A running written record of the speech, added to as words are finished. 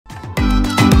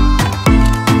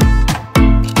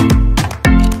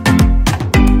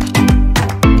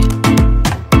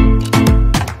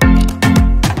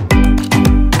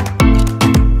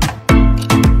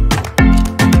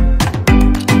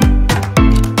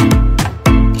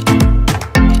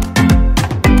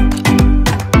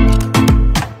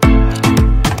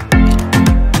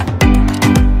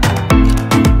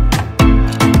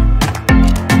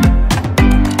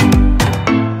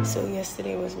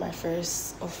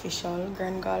official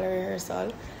Grand Gala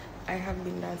rehearsal. I have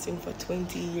been dancing for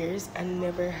 20 years and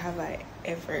never have I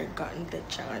ever gotten the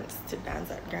chance to dance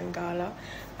at Grand Gala,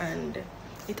 and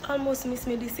it almost missed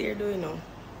me this year though, you know.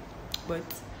 But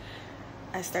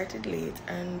I started late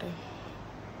and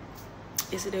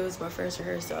yesterday was my first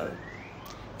rehearsal.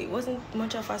 It wasn't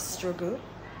much of a struggle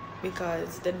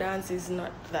because the dance is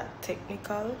not that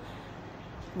technical,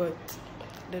 but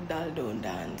the doll don't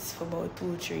dance for about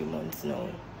 2-3 months now.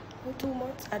 Or 2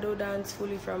 months. I don't dance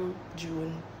fully from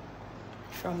June,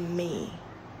 from May.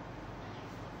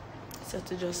 So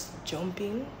to just jump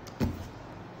in,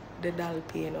 the doll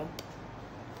paying up.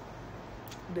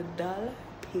 The doll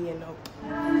paying up.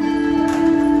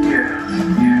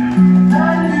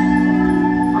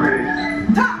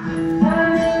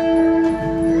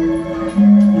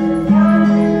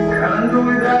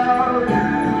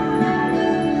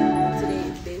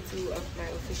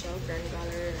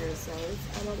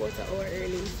 About an hour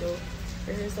early, so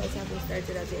rehearsals haven't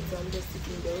started as yet, so I'm just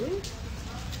sitting down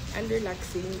and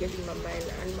relaxing, getting my mind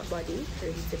and my body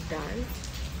ready to dance.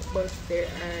 But there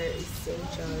are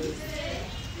essentials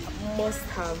must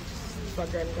have for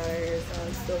Grand Gala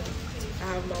rehearsals. So I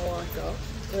have my water.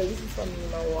 Well, this is for me,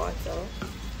 my water.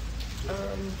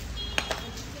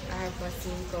 I have my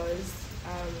sneakers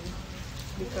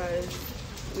because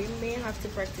we may have to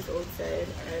practice outside,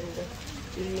 and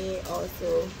we may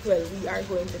also, well, we are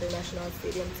going to the National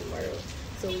Stadium tomorrow,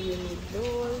 so we need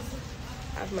those.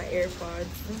 I have my AirPods,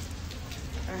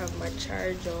 I have my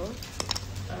charger,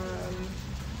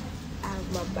 I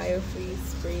have my biofreeze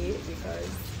spray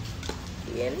because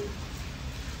Ian,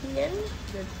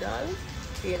 the doll,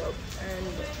 you know, and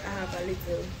I have a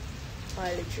little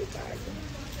toiletry bag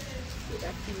with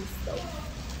a few stuff.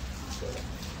 So,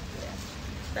 yeah.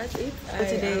 That's it. So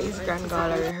today is Grand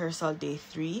Gala rehearsal day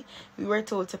 3. We were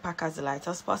told to pack as light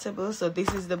as possible, so this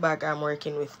is the bag I'm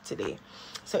working with today.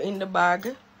 So in the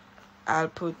bag, I'll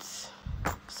put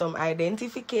some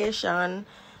identification,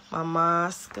 my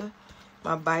mask,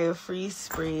 my biofreeze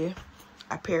spray,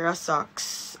 a pair of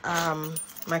socks,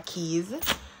 my keys,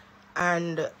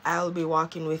 and I'll be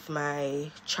walking with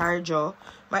my charger,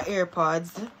 my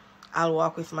AirPods. I'll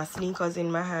walk with my sneakers in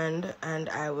my hand, and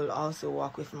I will also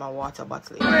walk with my water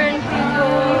bottle. This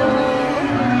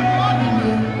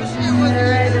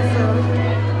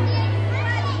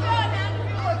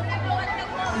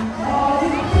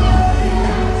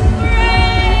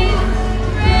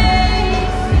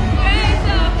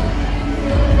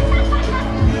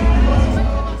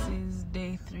is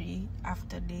day 3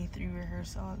 after day 3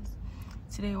 rehearsals.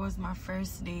 Today was my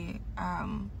first day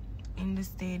in the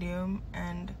stadium,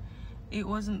 and it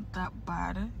wasn't that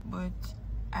bad, but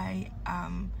I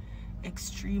am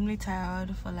extremely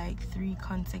tired for like 3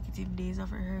 consecutive days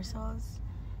of rehearsals.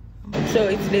 So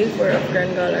it's day 4 of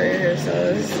Grand Gala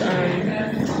rehearsals.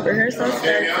 Rehearsal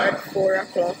starts at 4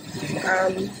 o'clock.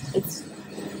 It's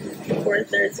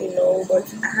 4:30 now,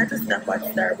 but I had to stop at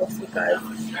Starbucks because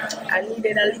I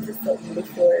needed a little something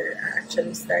before I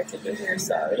actually started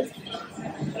rehearsal.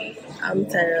 I'm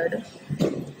tired.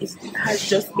 It has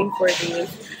just been 4 days.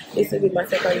 This will be my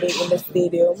second day in the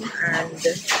stadium, and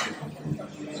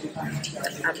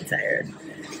I'm tired.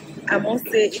 I must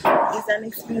say it is an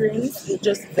experience. It's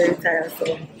just very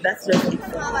tiresome. That's just it.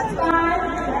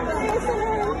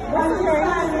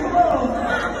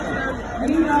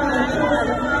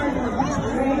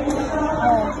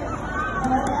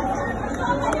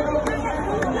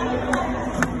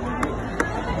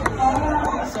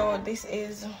 So this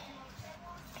is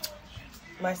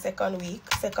my second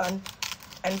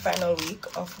and final week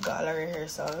of gala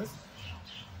rehearsals.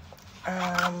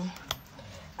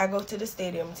 I go to the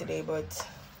stadium today, but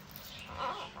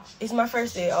it's my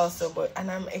first day also,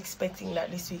 and I'm expecting that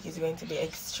this week is going to be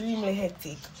extremely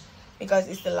hectic because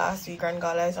it's the last week. Grand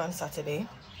Gala is on Saturday.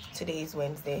 Today is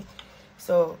Wednesday.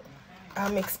 So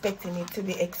I'm expecting it to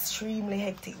be extremely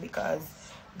hectic because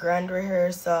grand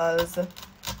rehearsals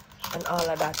and all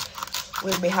of that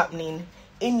will be happening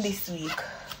in this week.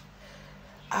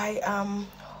 I am,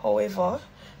 however,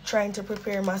 trying to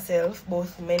prepare myself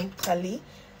both mentally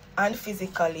and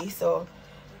physically. So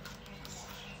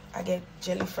I get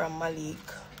jelly from Malik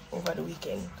over the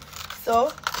weekend,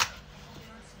 so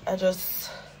I just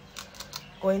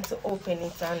going to open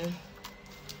it and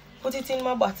put it in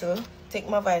my bottle, take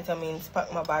my vitamins,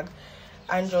 pack my bag,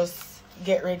 and just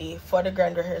get ready for the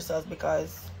grand rehearsals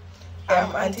because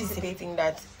I'm anticipating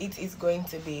that it is going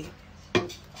to be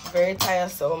very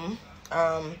tiresome.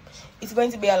 It's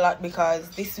going to be a lot because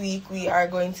this week we are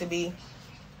going to be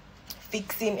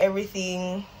fixing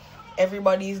everything.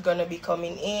 Everybody is gonna be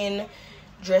coming in,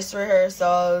 dress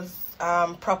rehearsals,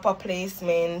 proper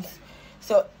placements,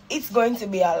 So it's going to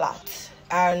be a lot,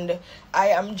 and I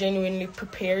am genuinely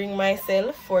preparing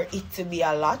myself for it to be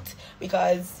a lot,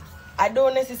 because I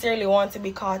don't necessarily want to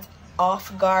be caught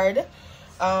off guard,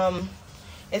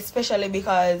 especially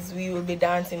because we will be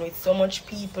dancing with so much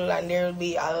people, and there will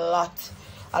be a lot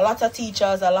of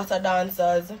teachers, a lot of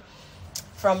dancers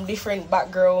from different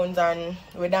backgrounds, and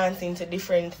we're dancing to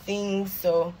different things.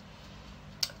 So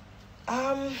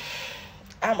I'm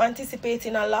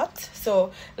anticipating a lot,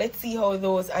 so let's see how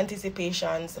those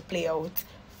anticipations play out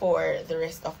for the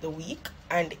rest of the week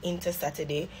and into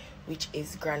Saturday, which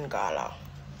is Grand Gala.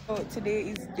 So today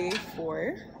is day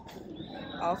 4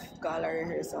 of Gala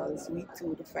rehearsals, week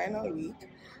 2, the final week.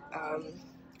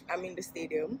 I'm in the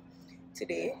stadium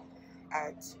today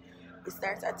it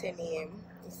starts at 10 a.m.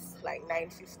 It's like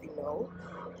 9:50 now.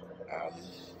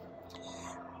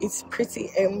 It's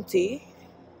pretty empty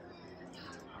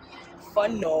for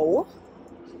now,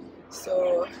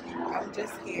 so I'm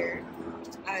just here,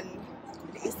 and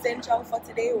the essential for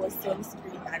today was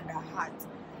sunscreen and a hat,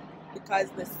 because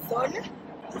the sun is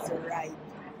right,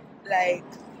 like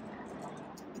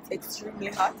it's extremely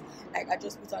hot. Like I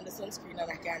just put on the sunscreen and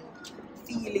I can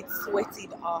feel it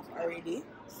sweated off already.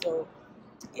 So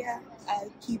yeah,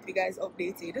 I'll keep you guys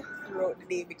updated throughout the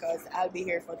day, because I'll be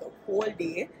here for the whole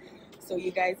day, so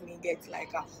you guys may get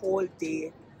like a whole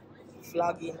day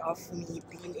vlogging of me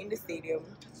being in the stadium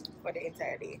for the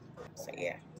entire day. So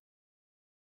yeah,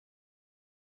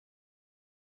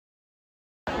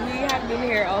 we have been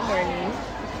here all morning.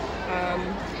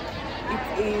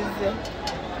 It is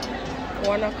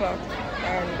 1 o'clock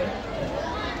and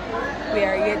we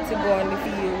are yet to go on the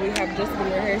field. We have just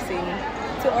been rehearsing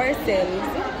to ourselves,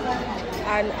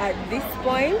 and at this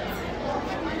point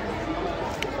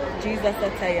Jesus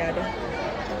are tired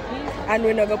and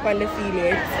we're not up on the field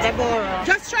yet. Deborah,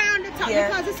 just try on the top, yeah,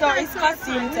 because it's so it's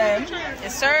costume time.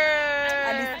 Yes sir.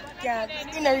 And it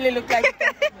don't really look like it.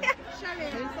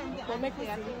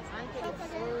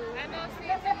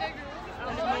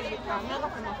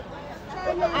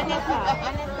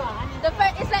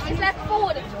 It's like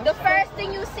food. The first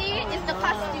thing you see is the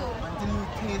costume.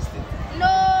 No,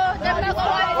 they're not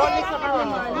going to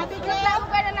They're not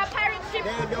going on a pirate ship.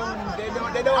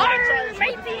 They don't have a choice. They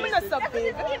don't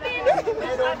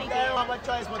have a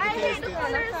choice but to I hate taste the it.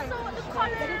 colors, so the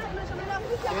colors.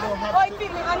 They don't have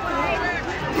to.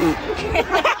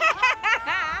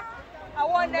 I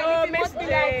wonder if it must be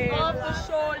like off the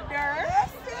shoulder.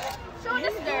 Show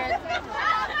the skirt. Show the skirt.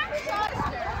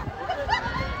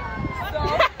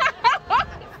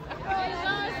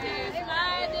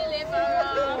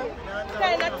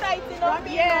 Kind of tight enough.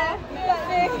 Yeah.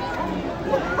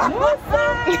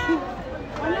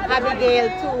 Abigail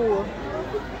too.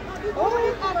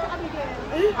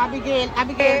 Abigail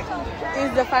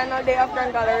It's the final day of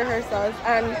Grand Gala rehearsals,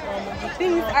 and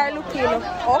things are looking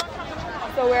up.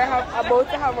 So we're about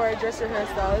to have our dress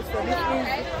rehearsals. So this is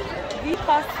the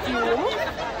costume,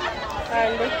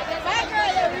 and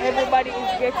everybody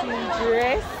is getting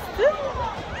dressed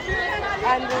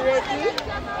and ready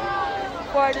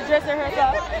for the dress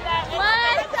rehearsal.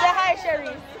 Say hi,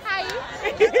 Sherry. Hi.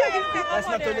 That's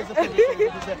not too little.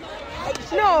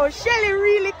 No, Shelly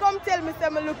really come tell me I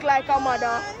look like a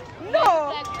mother.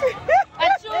 No.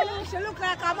 She look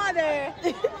like a mother.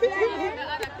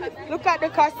 Look at the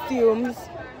costumes.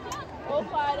 Oh,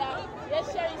 Father.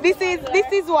 Yes, Sherry. This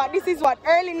is what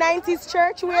early 90s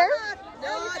church wear.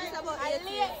 No, it's about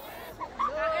early.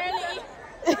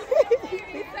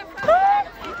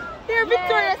 Here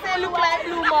Victoria say look like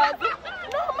blue mud.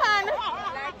 No man.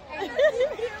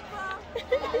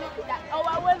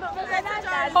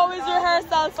 How is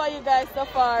rehearsal for you guys so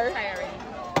far? Tiring.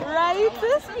 Right? I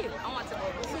want to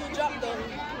go.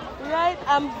 Right?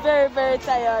 I'm very, very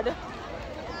tired.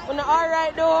 We're not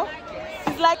alright though.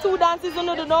 It's like 2 dances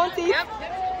under the don't it? Yep.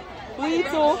 We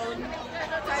too.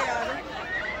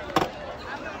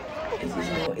 It is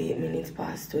now 8 minutes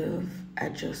past 12. I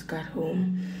just got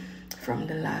home from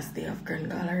the last day of Grand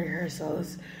Gala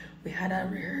rehearsals. We had a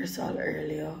rehearsal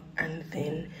earlier, and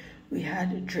then we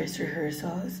had dress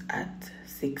rehearsals at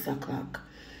 6 o'clock,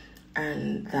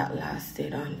 and that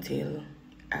lasted until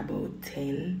about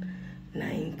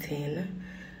 9:10.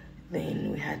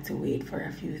 Then we had to wait for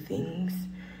a few things.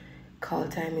 Call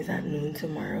time is at noon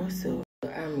tomorrow, so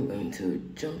I'm going to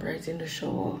jump right in the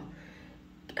shower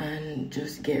and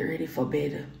just get ready for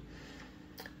bed.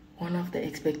 One of the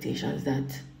expectations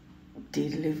that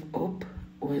did live up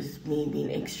was me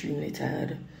being extremely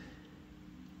tired.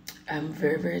 I'm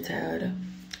very, very tired,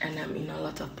 and I'm in a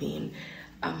lot of pain.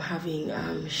 I'm having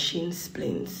shin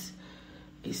splints.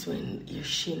 It's when your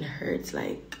shin hurts,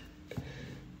 like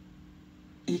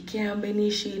you can't bend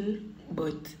your shin,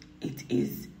 but it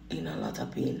is in a lot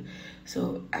of pain.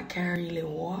 So I can't really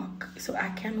walk. So I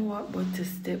can walk, but to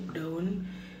step down,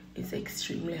 it's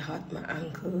extremely hot. My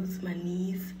ankles, my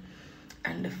knees,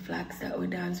 and the flags that we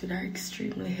dance with are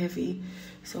extremely heavy.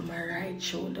 So my right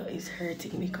shoulder is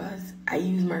hurting because I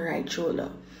use my right shoulder.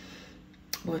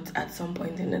 But at some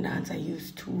point in the dance, I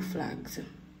used 2 flags.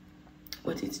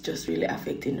 But it's just really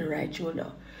affecting the right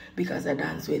shoulder because I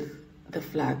dance with the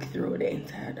flag throughout the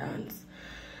entire dance.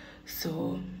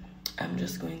 So I'm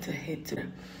just going to head to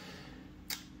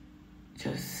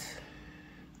just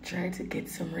try to get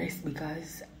some rest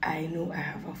because I know I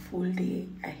have a full day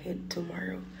ahead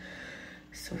tomorrow.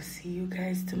 So see you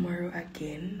guys tomorrow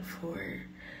again for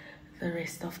the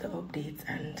rest of the updates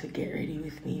and to get ready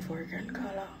with me for Grand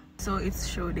Gala. So it's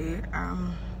show day.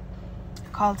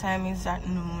 Call time is at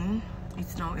noon.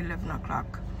 It's now 11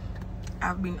 o'clock.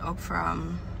 I've been up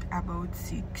from about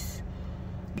 6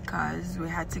 because we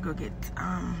had to go get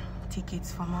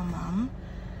tickets for my mom.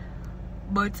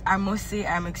 But I must say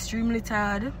I'm extremely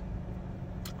tired.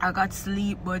 I got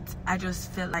sleep, but I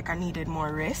just felt like I needed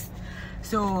more rest.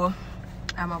 So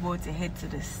I'm about to head to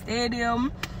the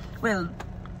stadium. Well,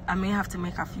 I may have to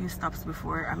make a few stops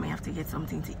before. I may have to get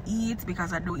something to eat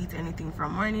because I don't eat anything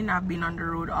from morning. I've been on the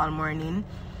road all morning.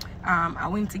 I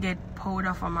went to get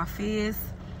powder for my face.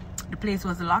 The place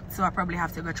was locked, so I probably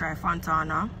have to go try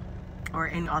Fontana or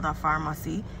any other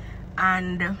pharmacy.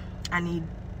 And I need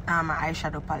my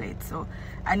eyeshadow palette. So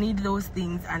I need those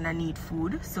things and I need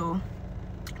food. So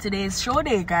today is show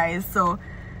day, guys. So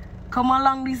come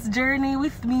along this journey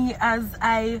with me as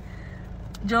I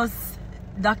just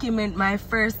document my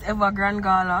first ever Grand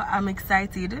Gala. I'm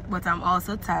excited, but I'm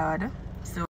also tired.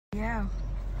 So yeah,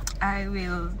 I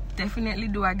will definitely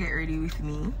do a get ready with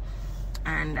me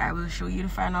and I will show you the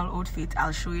final outfit.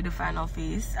 I'll show you the final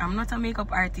face. I'm not a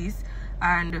makeup artist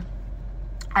and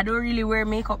I don't really wear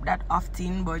makeup that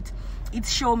often, but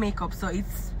it's show makeup, so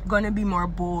it's gonna be more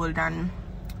bold and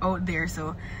out there.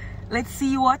 So let's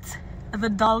see what the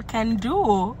doll can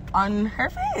do on her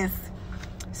face.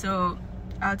 So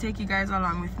I'll take you guys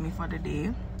along with me for the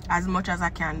day as much as I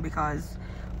can because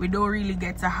we don't really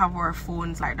get to have our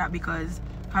phones like that because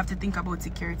we have to think about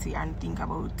security and think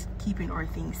about keeping our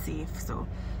things safe. So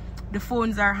the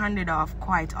phones are handed off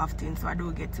quite often, so I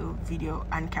do get to video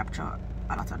and capture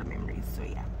a lot of the memories. So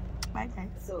yeah, bye guys.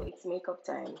 So it's makeup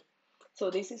time.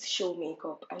 So this is show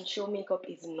makeup, and show makeup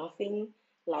is nothing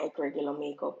like regular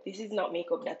makeup. This is not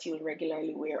makeup that you'll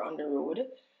regularly wear on the road.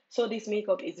 So this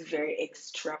makeup is very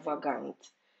extravagant.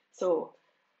 So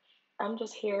I'm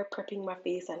just here prepping my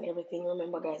face and everything.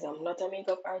 Remember guys, I'm not a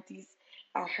makeup artist.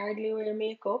 I hardly wear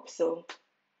makeup. So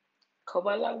come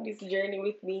along this journey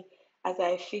with me as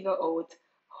I figure out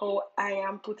how I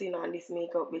am putting on this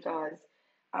makeup, because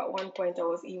at one point I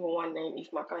was even wondering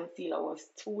if my concealer was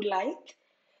too light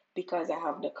because I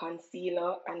have the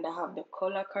concealer and I have the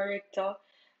color corrector,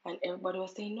 and everybody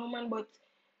was saying, no man, but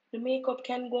the makeup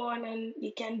can go on and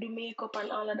you can do makeup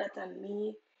and all of that, and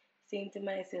me saying to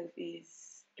myself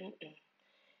is,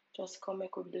 just come I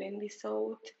could blend this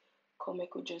out, come I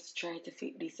could just try to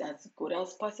fit this as good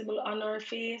as possible on our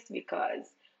face because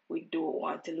we don't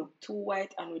want to look too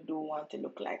white and we don't want to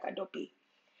look like a duppy.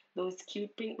 Those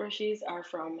cute pink brushes are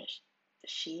from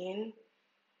Shein.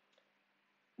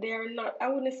 They're not, I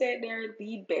wouldn't say they're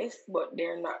the best, but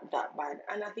they're not that bad.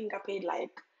 And I think I paid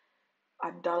like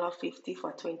 $1.50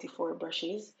 for 24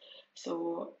 brushes.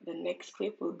 So the next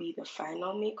clip will be the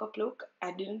final makeup look.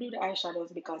 I didn't do the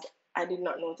eyeshadows because I did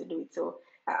not know to do it, so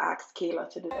I asked Kayla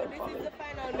to do them for me. This is the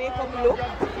final makeup look.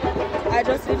 I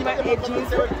just did my edges,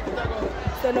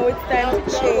 so now it's time to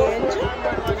change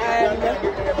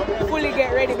and fully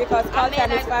get ready because call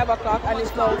time is 5 o'clock and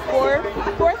it's now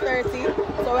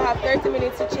 4:30. So we have 30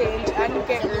 minutes to change and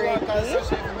get ready.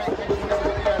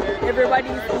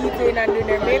 Everybody's eating and doing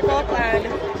their makeup and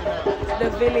the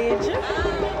village.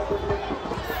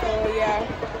 So yeah,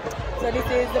 so this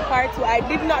is the part 2. I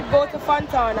did not go to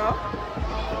Fontana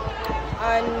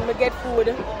and we get food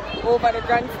over the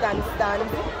grandstand stand.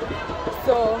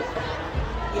 So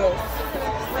yes,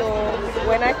 so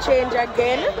when I change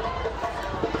again,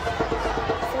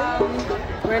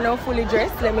 we're now fully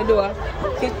dressed. Let me do a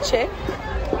quick check.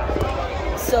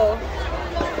 So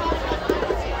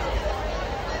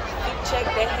check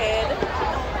the head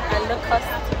and the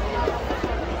costume.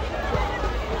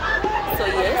 So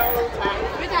yes,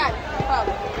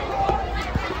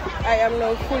 I am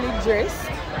now fully dressed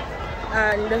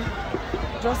and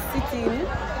just sitting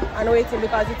and waiting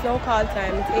because it's now call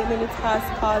time. It's 8 minutes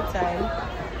past call time.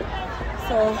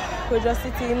 So we're just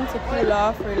sitting to cool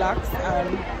off, relax,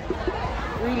 and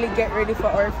really get ready for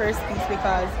our first piece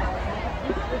because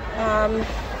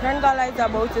Grand Gala is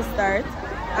about to start,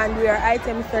 and we are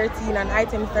item 13, and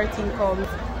item 13 comes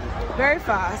very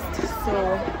fast.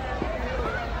 So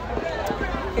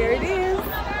here it is,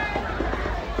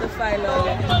 the final.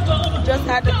 Just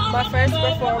had my first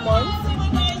performance,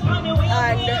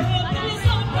 and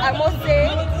I must say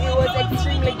it was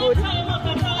extremely good.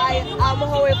 I am,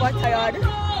 however, tired.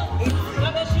 It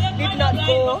did not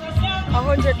go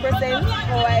 100%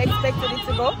 how I expected it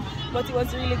to go, but it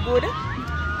was really good.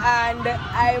 And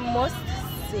I must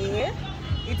say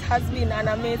it has been an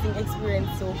amazing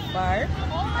experience so far.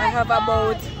 I have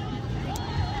about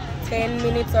 10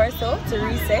 minutes or so to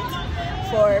reset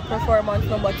for performance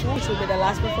number 2, which will be the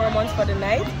last performance for the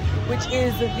night, which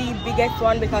is the biggest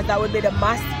one because that would be the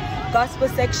mass gospel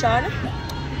section.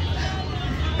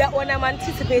 That one I'm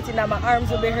anticipating that my arms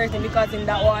will be hurting because in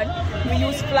that one we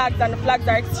use flags, and the flags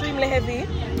are extremely heavy,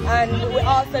 and we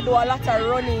also do a lot of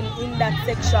running in that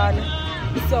section.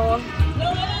 So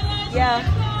yeah,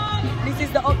 this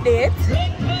is the update,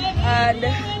 and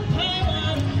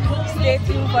stay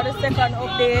tuned for the second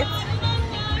update.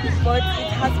 But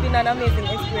it has been an amazing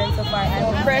experience so far.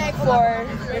 I'm prepped for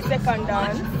the second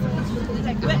dance.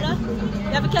 You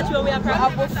have to catch where we are from. We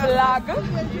have a flag.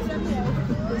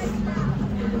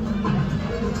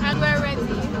 And we're ready.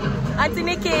 Auntie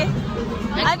Nikki.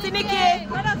 Auntie Nikki.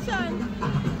 Production.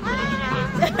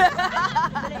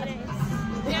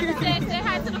 Say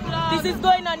hi to the vlog. This is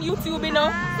going on YouTube, you know.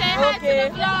 Say hi to the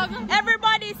vlog.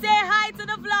 Everybody say hi to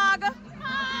the vlog.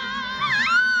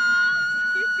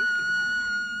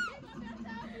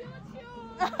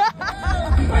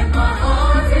 When my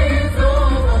heart is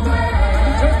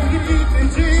overwhelmed, just give me to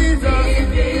Jesus. Lead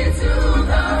me to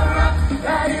the rock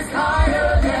that is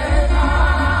higher than I.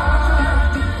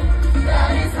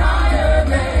 That is higher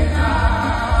than I.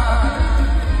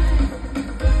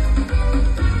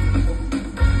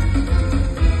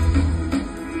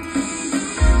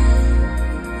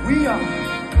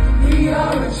 We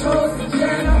are a chosen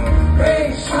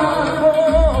generation.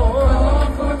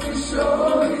 Called for to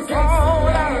show His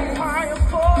excellence.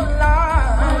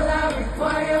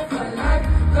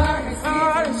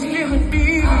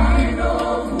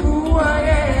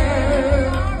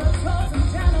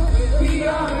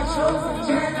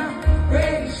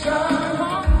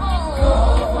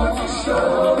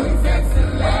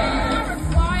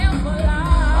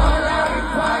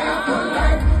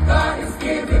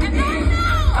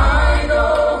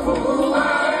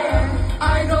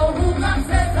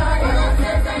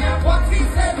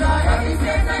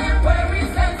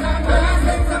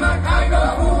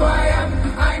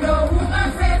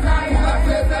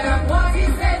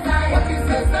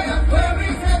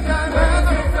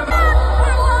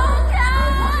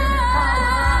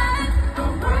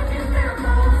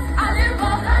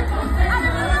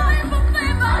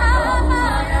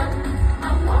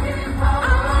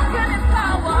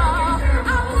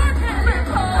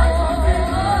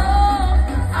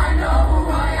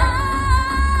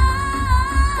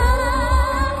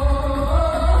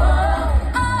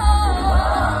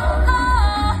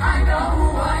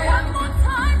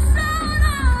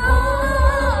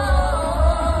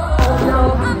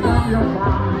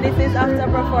 This is after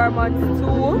performance 2.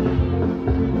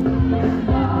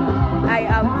 I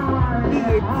am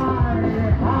beat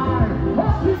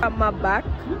from my back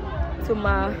to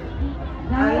my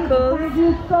ankles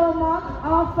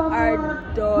are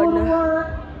done.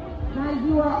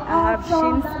 I have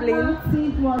shin splints.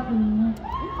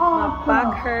 My back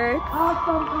hurts.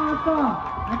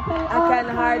 I can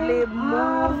hardly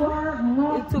move.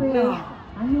 It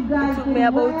took me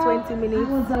about 20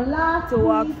 minutes to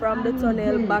walk from the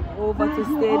tunnel back over to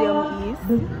Stadium East.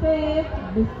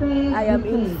 I am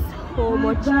in so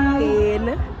much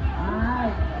pain.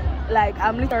 Like,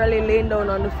 I'm literally laying down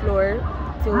on the floor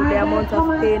to the amount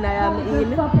of pain I am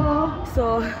in.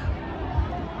 So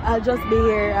I'll just be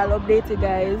here. I'll update you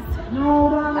guys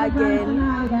again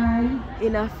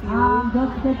in a few.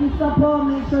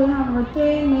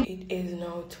 It is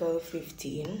now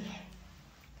 12:15.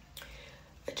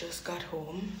 I just got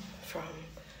home from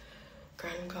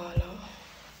Grand Gala,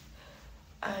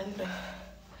 and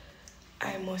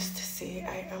I must say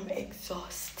I am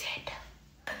exhausted.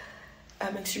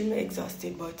 I'm extremely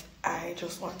exhausted, but I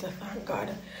just want to thank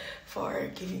God for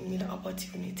giving me the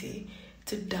opportunity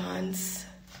to dance,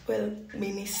 well,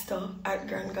 minister at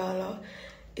Grand Gala.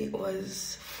 It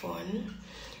was fun,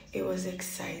 it was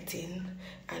exciting,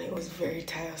 and it was very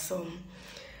tiresome.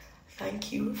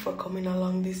 Thank you for coming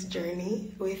along this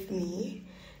journey with me.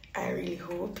 I really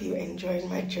hope you enjoyed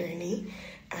my journey,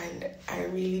 and I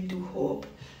really do hope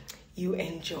you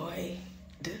enjoy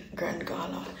Grand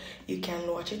Gala. You can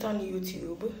watch it on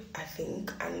YouTube, I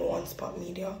think, and One Spot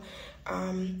Media.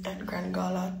 At Grand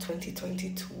Gala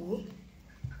 2022.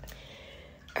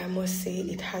 I must say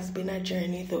it has been a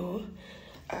journey though.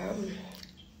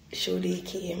 Show day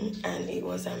came and it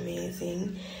was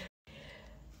amazing.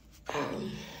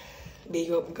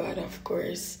 Big up God, of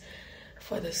course,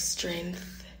 for the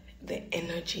strength, the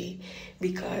energy,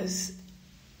 because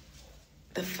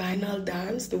the final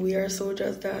dance, the We Are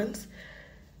Soldiers dance,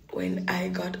 when I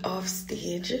got off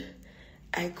stage,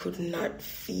 I could not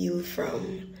feel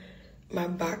from my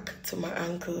back to my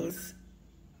ankles.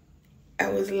 I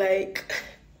was like,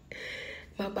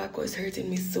 my back was hurting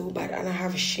me so bad, and I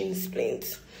have shin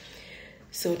splints.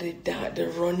 So the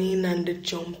running and the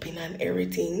jumping and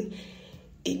everything,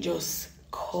 it just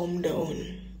calmed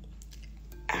down.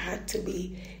 I had to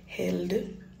be held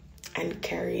and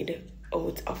carried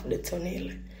out of the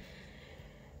tunnel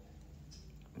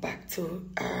back to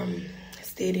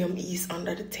Stadium East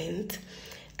under the tent,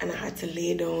 and I had to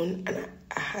lay down and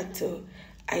I had to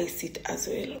ice it as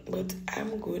well. But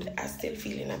I'm good. I'm still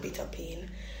feeling a bit of pain,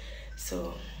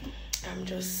 so I'm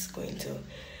just going to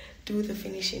do the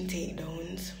finishing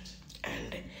takedowns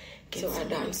and get to our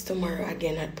dance tomorrow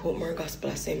again at Portmore Gospel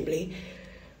Assembly.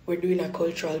 We're doing a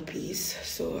cultural piece,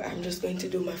 so I'm just going to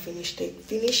do my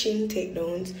finishing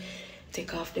takedowns,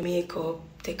 take off the makeup,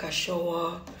 take a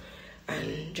shower,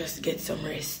 and just get some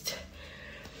rest.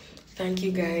 Thank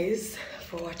you guys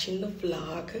for watching the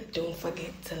vlog. Don't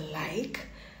forget to like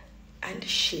and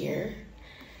share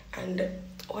and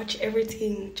watch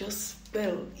everything.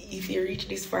 Well, if you reach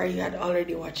this far, you had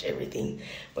already watched everything,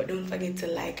 but don't forget to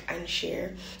like and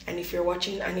share. And if you're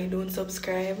watching and you don't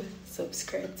subscribe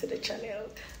to the channel.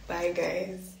 Bye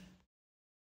guys.